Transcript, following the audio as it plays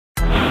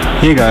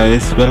Hey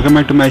guys, welcome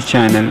back to my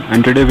channel,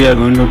 and today we are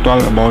going to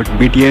talk about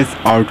BTS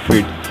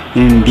outfit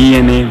in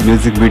DNA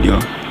music video,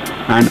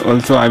 and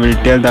also I will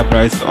tell the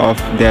price of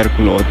their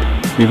clothes.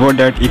 Before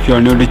that, if you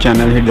are new to the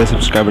channel, hit the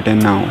subscribe button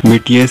now.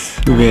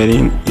 BTS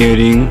wearing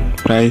earring,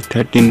 price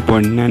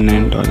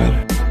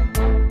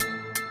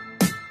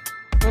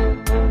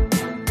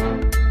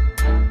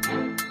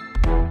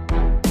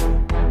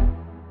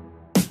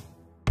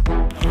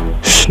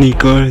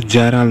Sneaker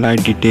Zara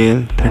light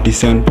detail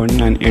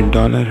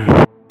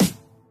 $37.98.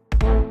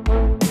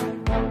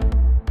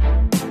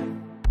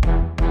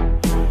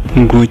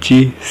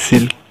 Gucci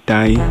silk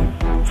tie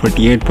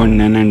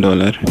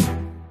 $48.99.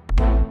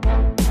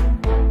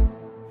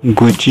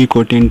 Gucci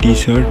cotton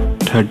t-shirt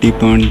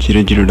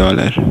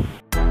 $30.00.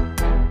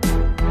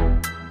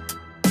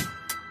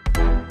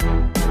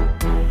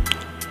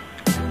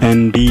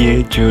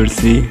 NBA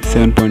jersey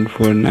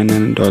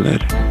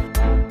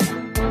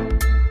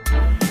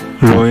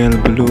 $7.499. Royal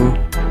blue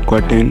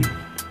cotton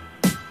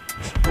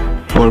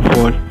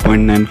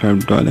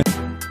 $44.95.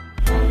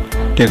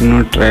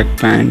 Techno track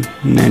pant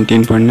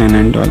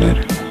 $19.99.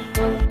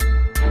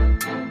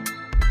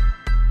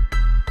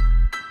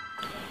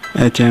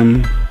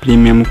 HM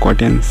premium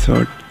cotton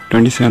shirt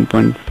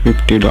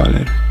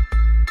 $27.50.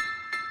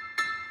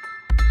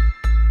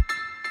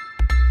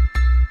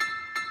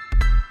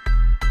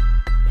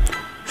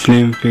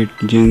 Slim fit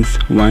jeans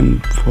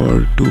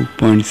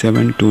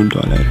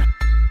 $142.72.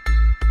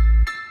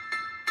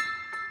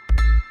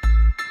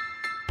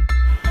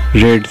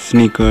 Red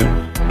sneaker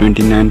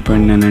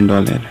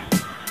 $29.99.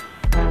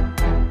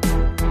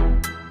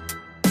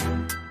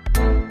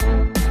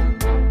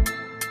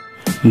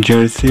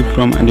 Jersey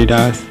from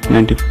Adidas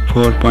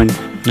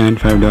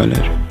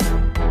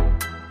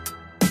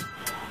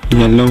 $94.95.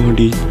 Yellow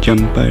hoodie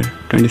jumper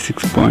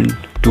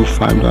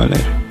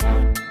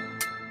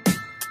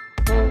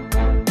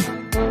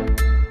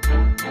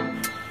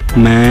 $26.25.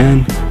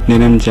 Man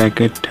denim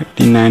jacket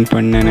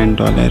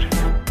 $39.99.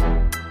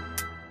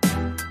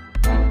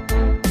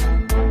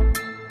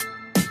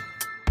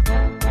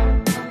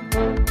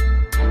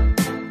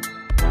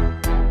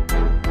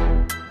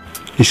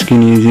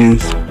 Skinny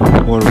jeans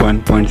for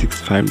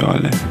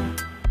 $1.65.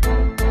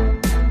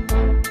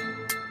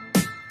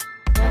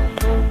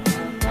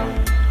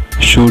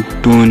 Shoe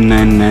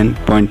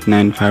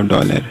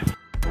 $299.95.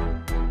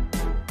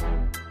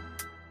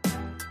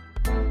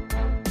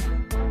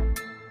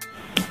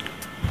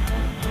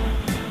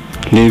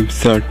 Sleeve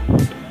shirt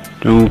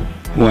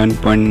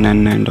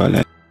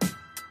 $1.99.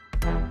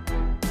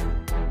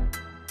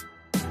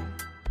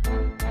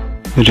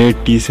 Red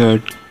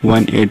t-shirt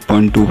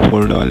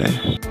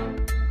 $18.24.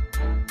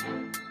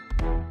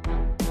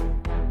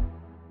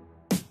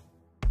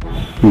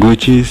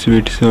 Gucci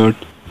sweatshirt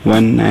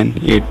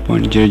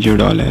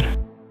 $198.00.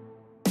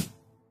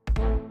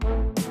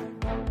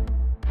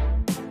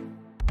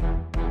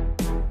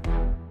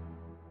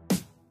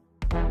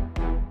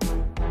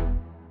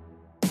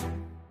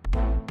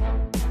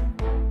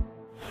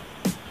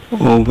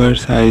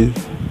 Oversized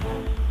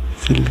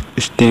silk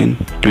stain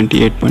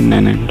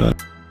 $28.99.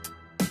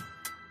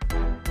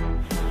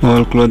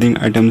 All clothing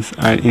items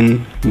are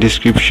in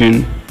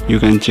description, you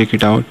can check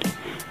it out.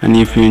 And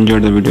if you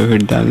enjoyed the video,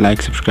 hit the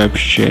like, subscribe,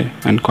 share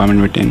and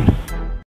comment button.